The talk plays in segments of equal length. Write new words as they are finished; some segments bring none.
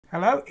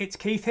Hello, it's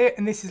Keith here,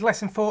 and this is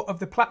lesson 4 of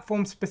the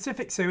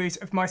platform-specific series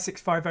of my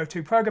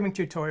 6502 programming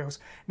tutorials.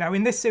 Now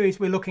in this series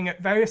we're looking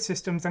at various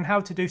systems and how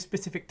to do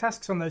specific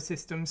tasks on those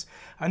systems,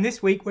 and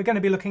this week we're going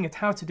to be looking at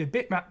how to do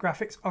bitmap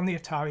graphics on the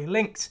Atari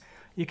Lynx.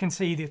 You can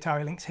see the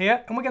Atari Lynx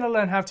here, and we're going to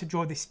learn how to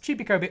draw this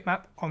Chibico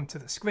bitmap onto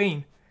the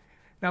screen.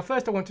 Now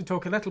first I want to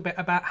talk a little bit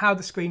about how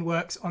the screen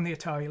works on the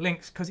Atari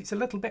Lynx, because it's a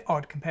little bit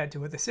odd compared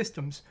to other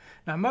systems.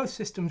 Now most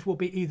systems will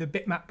be either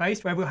bitmap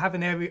based, where we'll have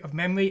an area of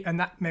memory and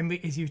that memory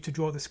is used to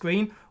draw the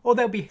screen, or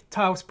they'll be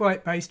tile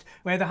sprite based,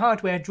 where the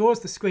hardware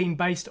draws the screen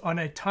based on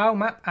a tile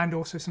map and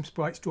also some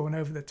sprites drawn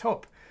over the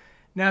top.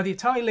 Now the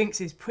Atari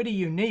Lynx is pretty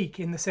unique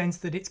in the sense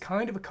that it's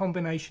kind of a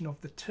combination of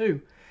the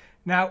two.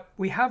 Now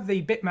we have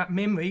the bitmap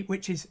memory,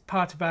 which is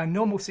part of our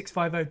normal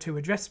 6502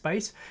 address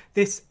space.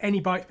 This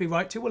any byte we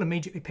write to will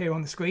immediately appear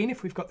on the screen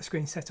if we've got the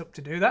screen set up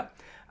to do that.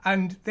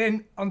 And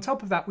then on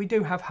top of that we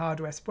do have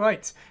hardware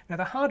sprites. Now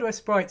the hardware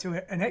sprites are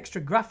an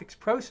extra graphics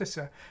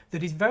processor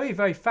that is very,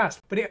 very fast,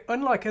 but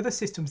unlike other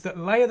systems that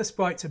layer the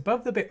sprites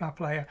above the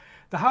bitmap layer,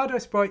 the hardware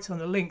sprites on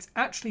the Lynx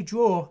actually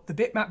draw the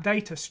bitmap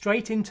data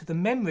straight into the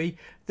memory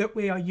that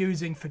we are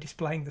using for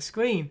displaying the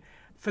screen.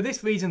 For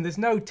this reason, there's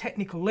no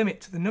technical limit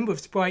to the number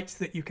of sprites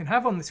that you can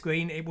have on the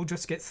screen. It will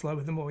just get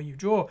slower the more you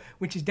draw,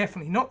 which is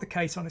definitely not the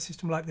case on a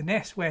system like the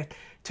NES, where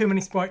too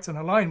many sprites on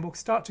a line will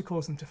start to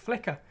cause them to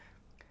flicker.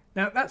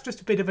 Now that's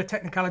just a bit of a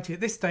technicality at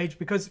this stage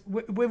because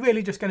we're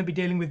really just going to be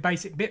dealing with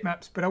basic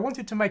bitmaps, but I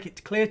wanted to make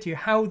it clear to you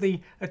how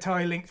the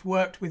Atari Lynx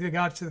worked with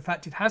regards to the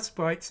fact it has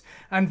sprites,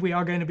 and we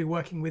are going to be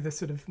working with a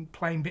sort of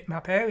plain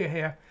bitmap area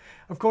here.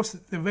 Of course,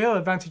 the real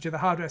advantage of the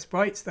hardware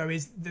sprites though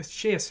is the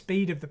sheer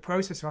speed of the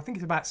processor. I think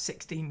it's about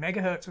 16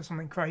 megahertz or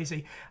something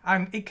crazy,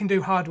 and it can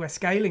do hardware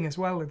scaling as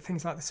well with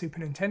things like the Super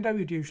Nintendo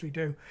would usually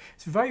do.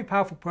 It's a very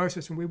powerful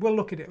processor and we will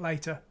look at it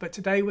later, but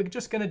today we're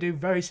just going to do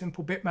very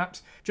simple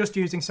bitmaps just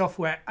using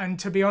software. And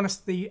to be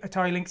honest, the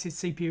Atari Lynx's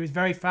CPU is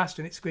very fast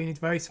and its screen is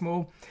very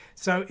small.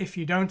 So if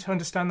you don't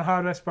understand the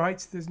hardware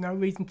sprites, there's no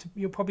reason to,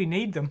 you'll probably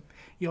need them.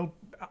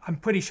 I'm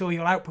pretty sure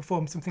you'll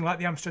outperform something like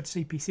the Amstrad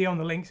CPC on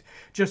the Lynx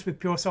just with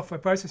pure software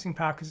processing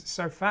power because it's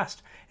so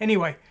fast.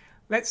 Anyway,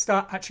 let's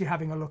start actually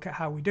having a look at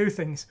how we do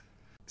things.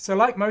 So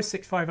like most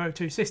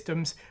 6502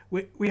 systems,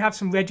 we have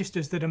some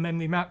registers that are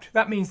memory mapped.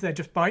 That means they're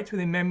just bytes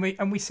within memory,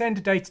 and we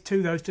send data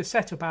to those to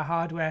set up our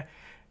hardware.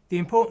 The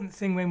important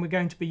thing when we're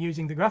going to be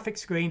using the graphics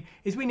screen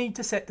is we need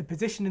to set the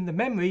position in the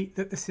memory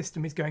that the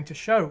system is going to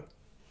show.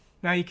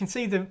 Now you can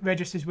see the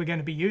registers we're going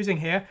to be using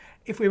here.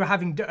 If we were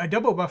having a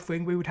double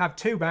buffering, we would have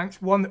two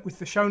banks, one that was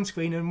the shown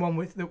screen and one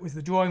that was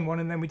the drawing one,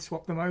 and then we'd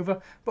swap them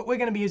over. But we're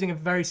going to be using a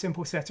very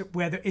simple setup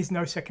where there is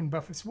no second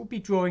buffer, so we'll be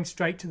drawing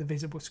straight to the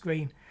visible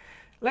screen.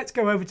 Let's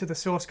go over to the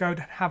source code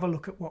and have a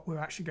look at what we're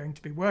actually going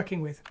to be working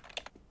with.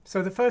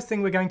 So the first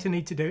thing we're going to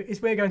need to do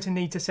is we're going to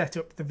need to set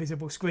up the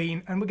visible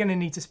screen, and we're going to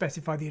need to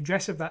specify the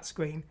address of that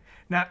screen.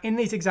 Now in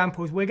these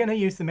examples we're going to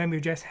use the memory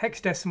address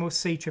hexadecimal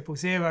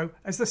C000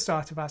 as the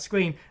start of our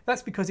screen.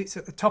 That's because it's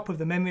at the top of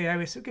the memory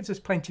area, so it gives us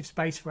plenty of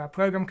space for our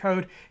program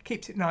code,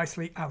 keeps it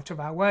nicely out of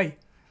our way.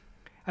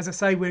 As I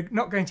say, we're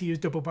not going to use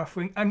double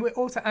buffering, and we're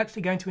also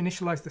actually going to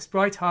initialize the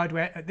sprite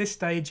hardware at this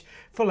stage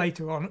for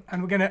later on,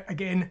 and we're going to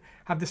again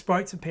have the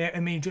sprites appear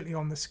immediately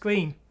on the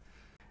screen.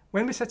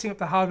 When we're setting up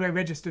the hardware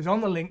registers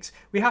on the Lynx,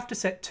 we have to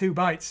set 2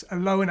 bytes, a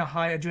low and a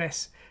high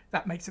address.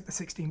 That makes it the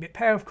 16-bit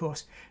pair, of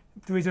course.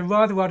 There is a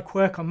rather odd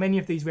quirk on many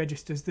of these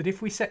registers that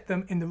if we set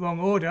them in the wrong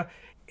order,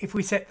 if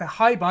we set the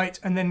high byte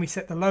and then we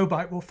set the low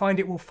byte, we'll find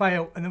it will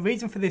fail. And the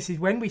reason for this is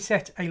when we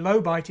set a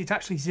low byte, it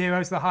actually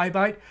zeroes the high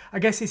byte. I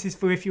guess this is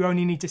for if you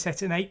only need to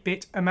set an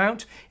 8-bit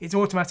amount. It's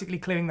automatically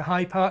clearing the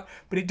high part,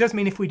 but it does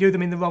mean if we do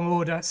them in the wrong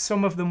order,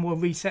 some of them will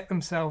reset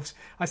themselves.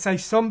 I say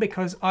some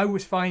because I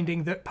was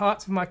finding that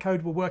parts of my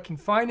code were working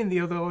fine in the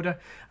other order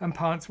and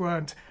parts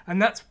weren't.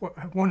 And that's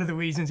one of the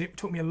reasons it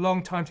took me a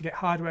long time to get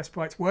hardware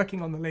sprites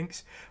working on the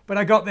Lynx, but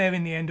I got there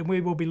in the end, and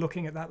we will be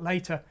looking at that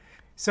later.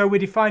 So we're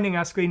defining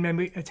our screen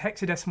memory at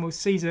hexadecimal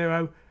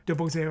C000.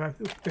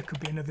 There could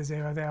be another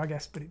 0 there, I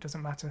guess, but it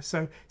doesn't matter.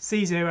 So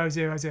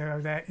C000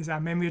 there is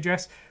our memory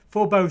address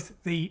for both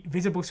the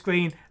visible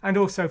screen and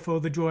also for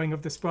the drawing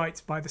of the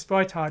sprites by the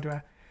sprite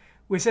hardware.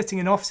 We're setting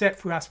an offset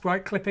for our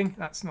sprite clipping.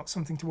 That's not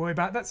something to worry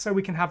about. That's so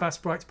we can have our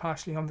sprites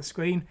partially on the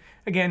screen.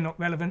 Again, not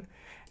relevant.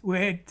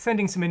 We're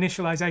sending some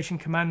initialization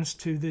commands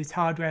to the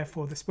hardware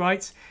for the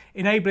sprites,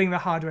 enabling the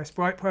hardware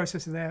sprite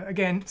processor there.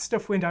 Again,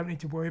 stuff we don't need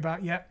to worry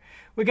about yet.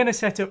 We're going to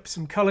set up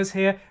some colors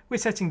here. We're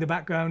setting the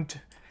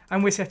background,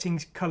 and we're setting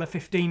color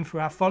 15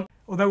 for our font.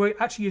 Although we're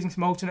actually using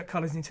some alternate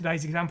colors in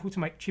today's example to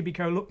make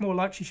Chibico look more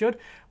like she should.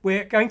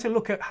 We're going to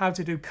look at how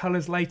to do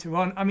colors later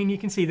on. I mean, you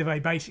can see the very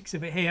basics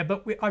of it here,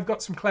 but I've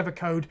got some clever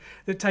code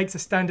that takes a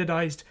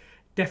standardized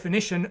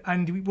definition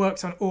and it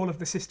works on all of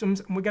the systems,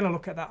 and we're going to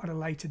look at that at a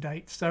later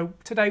date. So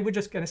today we're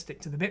just going to stick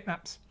to the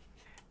bitmaps.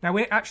 Now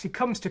when it actually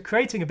comes to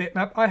creating a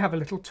bitmap, I have a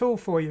little tool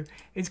for you.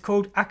 It's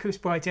called Aku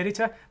Sprite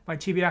Editor by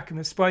Chibi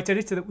Akuma's Sprite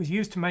Editor that was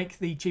used to make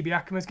the Chibi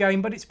Akuma's game,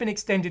 but it's been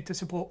extended to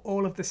support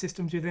all of the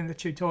systems within the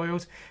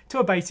tutorials to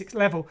a basics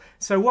level.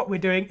 So what we're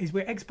doing is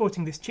we're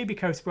exporting this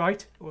Chibico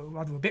sprite, or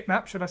rather a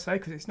bitmap should I say,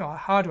 because it's not a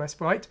hardware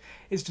sprite,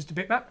 it's just a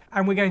bitmap,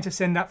 and we're going to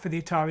send that for the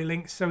Atari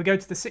Lynx. So we go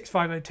to the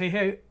 650T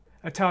here,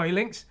 Atari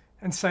Lynx,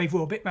 and save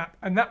raw bitmap,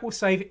 and that will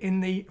save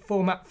in the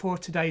format for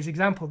today's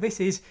example. This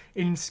is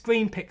in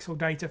screen pixel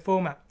data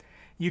format.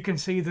 You can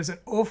see there's an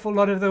awful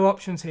lot of other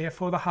options here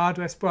for the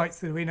hardware sprites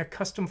that are in a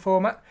custom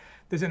format.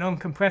 There's an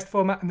uncompressed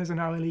format and there's an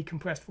RLE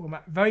compressed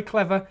format. Very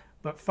clever,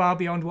 but far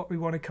beyond what we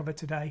want to cover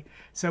today.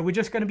 So we're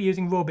just going to be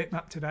using raw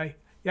bitmap today.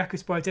 The Aku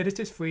Sprite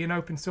Editor is free and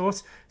open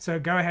source, so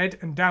go ahead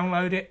and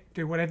download it,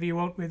 do whatever you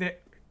want with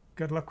it.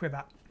 Good luck with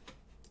that.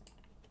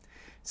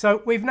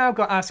 So we've now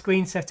got our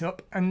screen set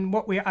up, and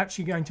what we're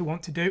actually going to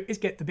want to do is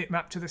get the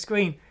bitmap to the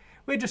screen.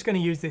 We're just going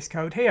to use this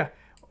code here.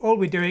 All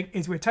we're doing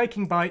is we're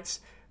taking bytes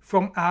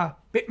from our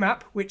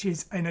bitmap, which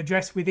is an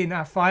address within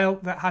our file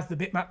that has the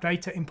bitmap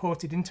data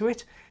imported into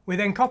it. We're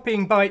then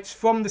copying bytes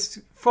from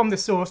the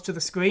source to the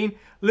screen,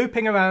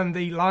 looping around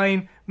the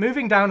line,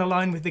 moving down a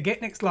line with the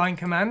getNextLine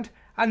command,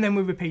 and then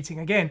we're repeating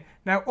again.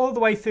 Now all the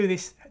way through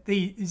this,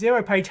 the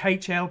 0-page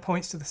HL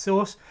points to the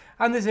source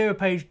and the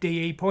 0-page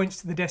DE points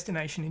to the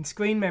destination in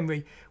screen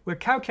memory. We're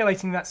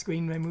calculating that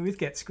screen memory with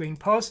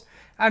getScreenPos,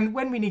 and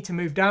when we need to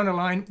move down a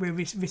line, we're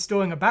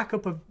restoring a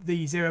backup of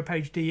the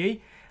 0-page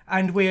DE,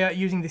 and we're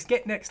using this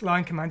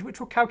getNextLine command, which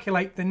will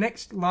calculate the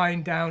next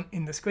line down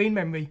in the screen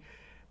memory.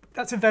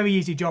 That's a very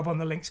easy job on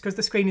the Lynx because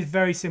the screen is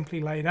very simply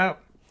laid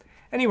out.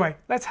 Anyway,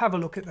 let's have a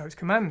look at those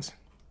commands.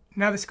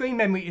 Now the screen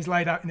memory is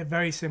laid out in a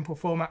very simple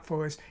format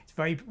for us. It's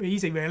very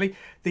easy really.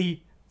 The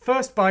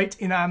first byte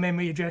in our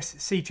memory address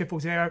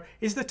C000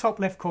 is the top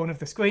left corner of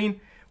the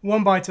screen.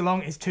 1 byte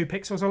along is 2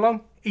 pixels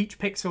along. Each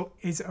pixel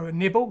is a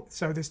nibble,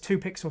 so there's 2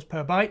 pixels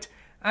per byte,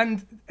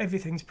 and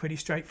everything's pretty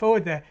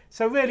straightforward there.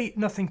 So really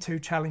nothing too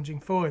challenging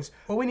for us.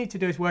 All we need to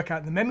do is work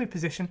out the memory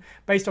position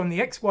based on the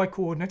XY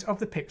coordinate of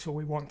the pixel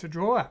we want to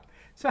draw at.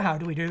 So how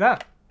do we do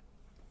that?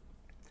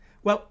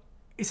 Well,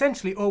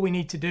 essentially all we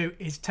need to do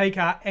is take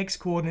our X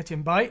coordinate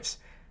in bytes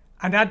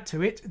and add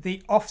to it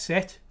the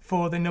offset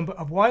for the number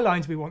of Y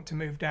lines we want to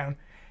move down.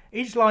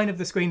 Each line of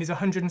the screen is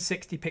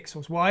 160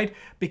 pixels wide.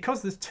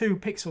 Because there's 2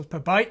 pixels per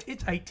byte,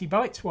 it's 80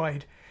 bytes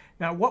wide.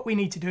 Now what we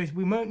need to do is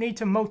we need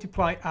to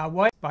multiply our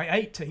Y by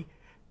 80.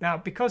 Now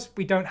because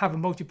we don't have a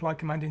multiply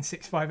command in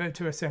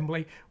 6502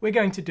 assembly, we're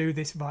going to do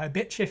this via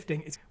bit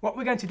shifting. What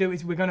we're going to do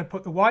is we're going to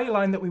put the Y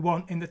line that we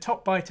want in the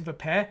top byte of a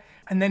pair,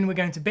 and then we're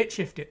going to bit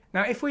shift it.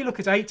 Now if we look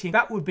at 80,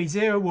 that would be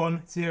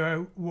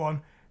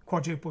 0101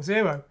 quadruple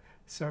 0.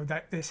 So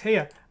this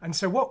here. And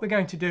so what we're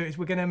going to do is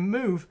we're going to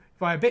move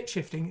via bit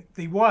shifting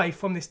the Y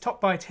from this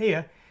top byte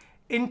here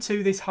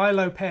into this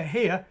high-low pair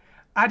here,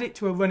 add it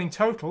to a running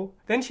total,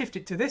 then shift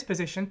it to this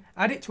position,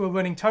 add it to a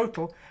running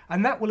total,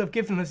 and that will have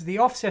given us the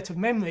offset of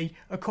memory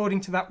according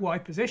to that Y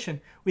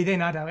position. We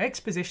then add our X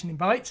position in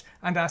bytes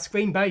and our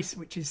screen base,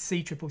 which is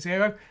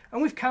C000,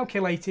 and we've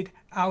calculated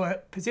our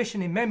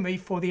position in memory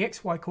for the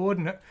XY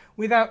coordinate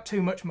without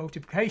too much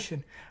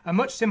multiplication. A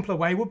much simpler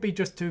way would be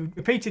just to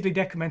repeatedly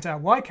decrement our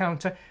Y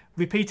counter,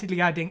 repeatedly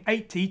adding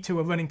 80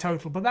 to a running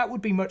total, but that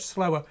would be much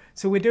slower.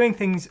 So we're doing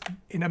things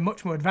in a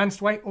much more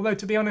advanced way, although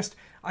to be honest,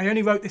 I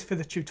only wrote this for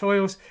the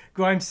tutorials.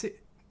 Grime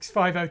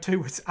 6502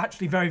 was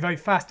actually very, very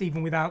fast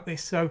even without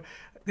this. So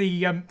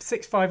the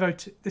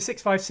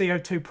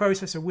 65C02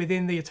 processor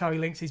within the Atari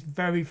Lynx is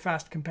very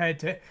fast compared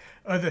to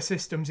other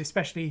systems,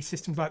 especially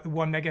systems like the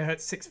 1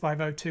 MHz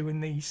 6502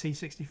 and the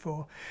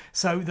C64.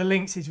 So the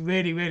Lynx is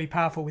really, really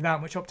powerful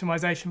without much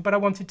optimization, but I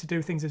wanted to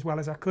do things as well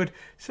as I could,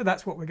 so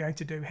that's what we're going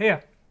to do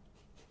here.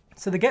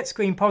 So the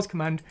getScreenPos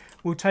command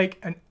will take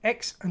an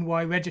X and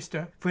Y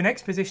register for an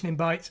X position in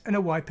bytes and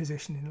a Y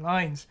position in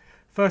lines.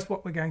 First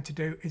what we're going to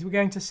do is we're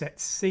going to set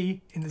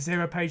C in the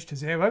 0 page to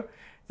 0.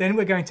 Then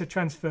we're going to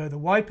transfer the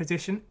Y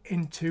position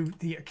into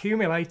the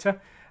accumulator,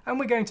 and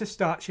we're going to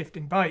start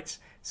shifting bytes.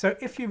 So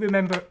if you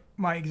remember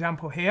my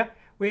example here,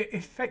 we're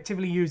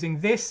effectively using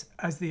this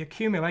as the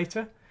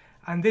accumulator,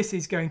 and this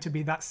is going to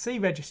be that C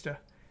register.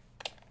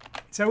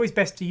 It's always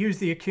best to use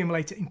the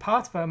accumulator in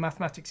part of our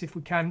mathematics if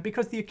we can,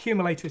 because the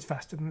accumulator is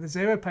faster than the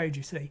 0 page,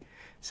 you see.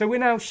 So we're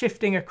now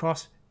shifting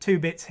across 2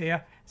 bits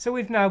here. So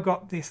we've now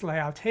got this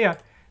layout here.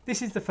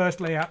 This is the first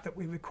layout that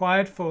we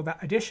required for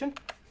that addition.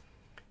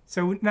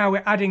 So now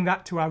we're adding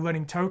that to our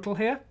running total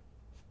here.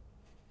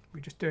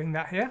 We're just doing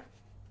that here.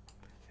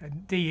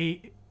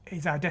 DE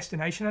is our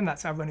destination, and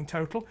that's our running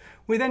total.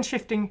 We're then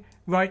shifting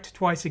right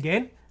twice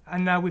again,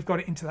 and now we've got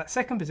it into that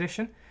second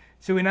position.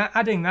 So we're now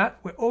adding that.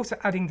 We're also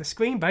adding the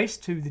screen base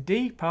to the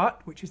D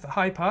part, which is the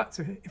high part,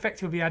 so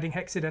effectively adding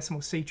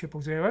hexadecimal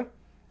C000.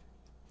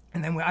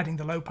 And then we're adding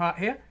the low part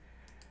here.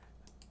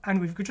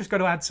 And we've just got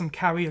to add some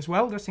carry as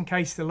well, just in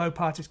case the low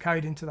part is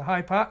carried into the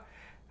high part.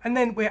 And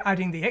then we're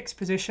adding the X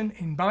position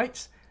in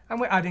bytes,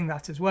 and we're adding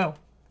that as well.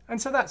 And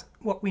so that's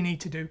what we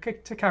need to do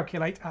to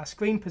calculate our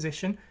screen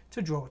position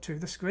to draw to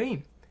the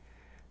screen.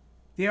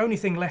 The only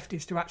thing left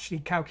is to actually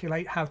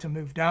calculate how to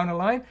move down a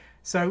line.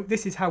 So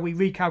this is how we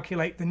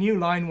recalculate the new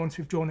line once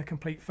we've drawn a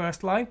complete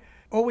first line.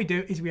 All we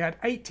do is we add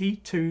 80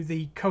 to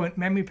the current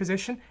memory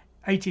position.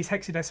 80 is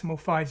hexadecimal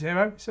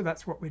 50, so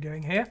that's what we're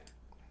doing here.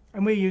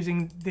 And we're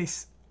using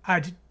this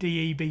add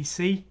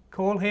debc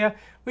call here,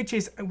 which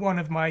is one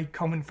of my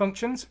common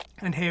functions.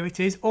 And here it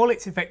is. All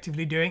it's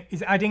effectively doing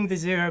is adding the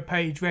 0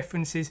 page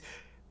references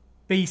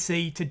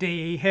BC to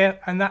DE here,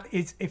 and that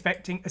is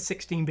effecting a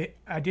 16-bit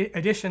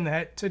addition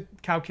there to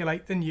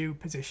calculate the new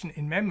position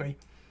in memory.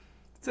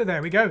 So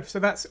there we go. So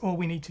that's all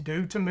we need to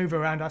do to move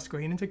around our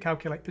screen and to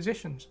calculate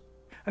positions.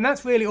 And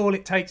that's really all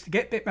it takes to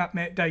get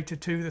bitmap data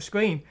to the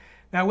screen.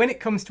 Now when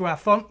it comes to our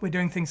font, we're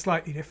doing things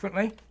slightly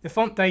differently. The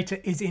font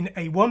data is in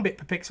a 1-bit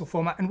per pixel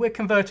format, and we're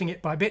converting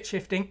it by bit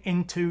shifting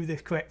into the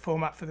correct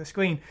format for the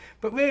screen.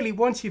 But really,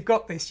 once you've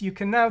got this, you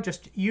can now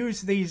just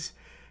use these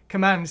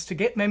commands to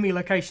get memory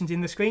locations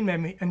in the screen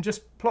memory and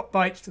just plot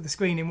bytes to the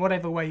screen in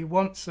whatever way you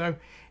want. So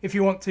if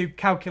you want to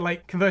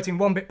calculate converting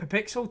 1-bit per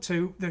pixel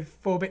to the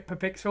 4-bit per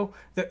pixel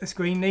that the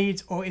screen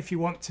needs, or if you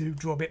want to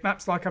draw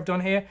bitmaps like I've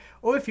done here,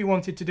 or if you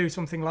wanted to do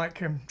something like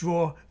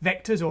draw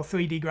vectors or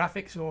 3D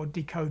graphics or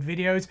decode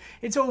videos,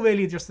 it's all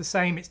really just the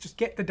same. It's just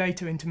get the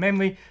data into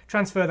memory,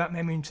 transfer that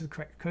memory into the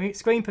correct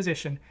screen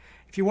position.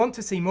 If you want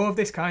to see more of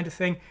this kind of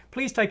thing,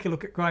 please take a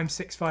look at Grime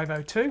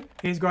 6502.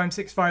 Here's Grime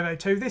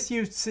 6502. This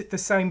used the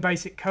same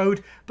basic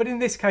code, but in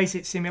this case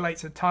it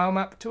simulates a tile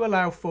map to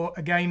allow for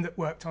a game that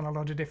worked on a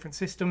lot of different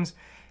systems.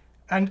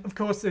 And of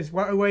course, there's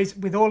ways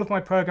with all of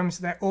my programs.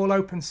 They're all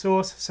open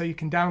source, so you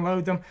can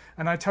download them,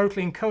 and I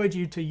totally encourage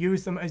you to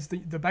use them as the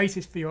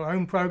basis for your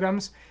own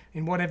programs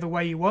in whatever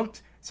way you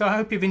want. So I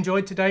hope you've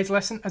enjoyed today's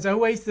lesson. As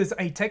always, there's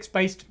a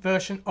text-based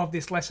version of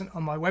this lesson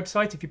on my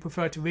website if you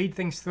prefer to read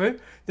things through.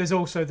 There's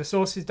also the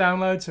sources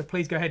download, so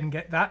please go ahead and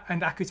get that.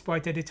 And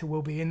AccuSprite Editor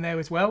will be in there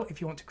as well if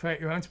you want to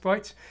create your own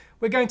sprites.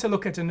 We're going to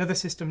look at another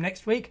system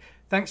next week.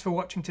 Thanks for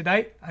watching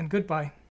today, and goodbye.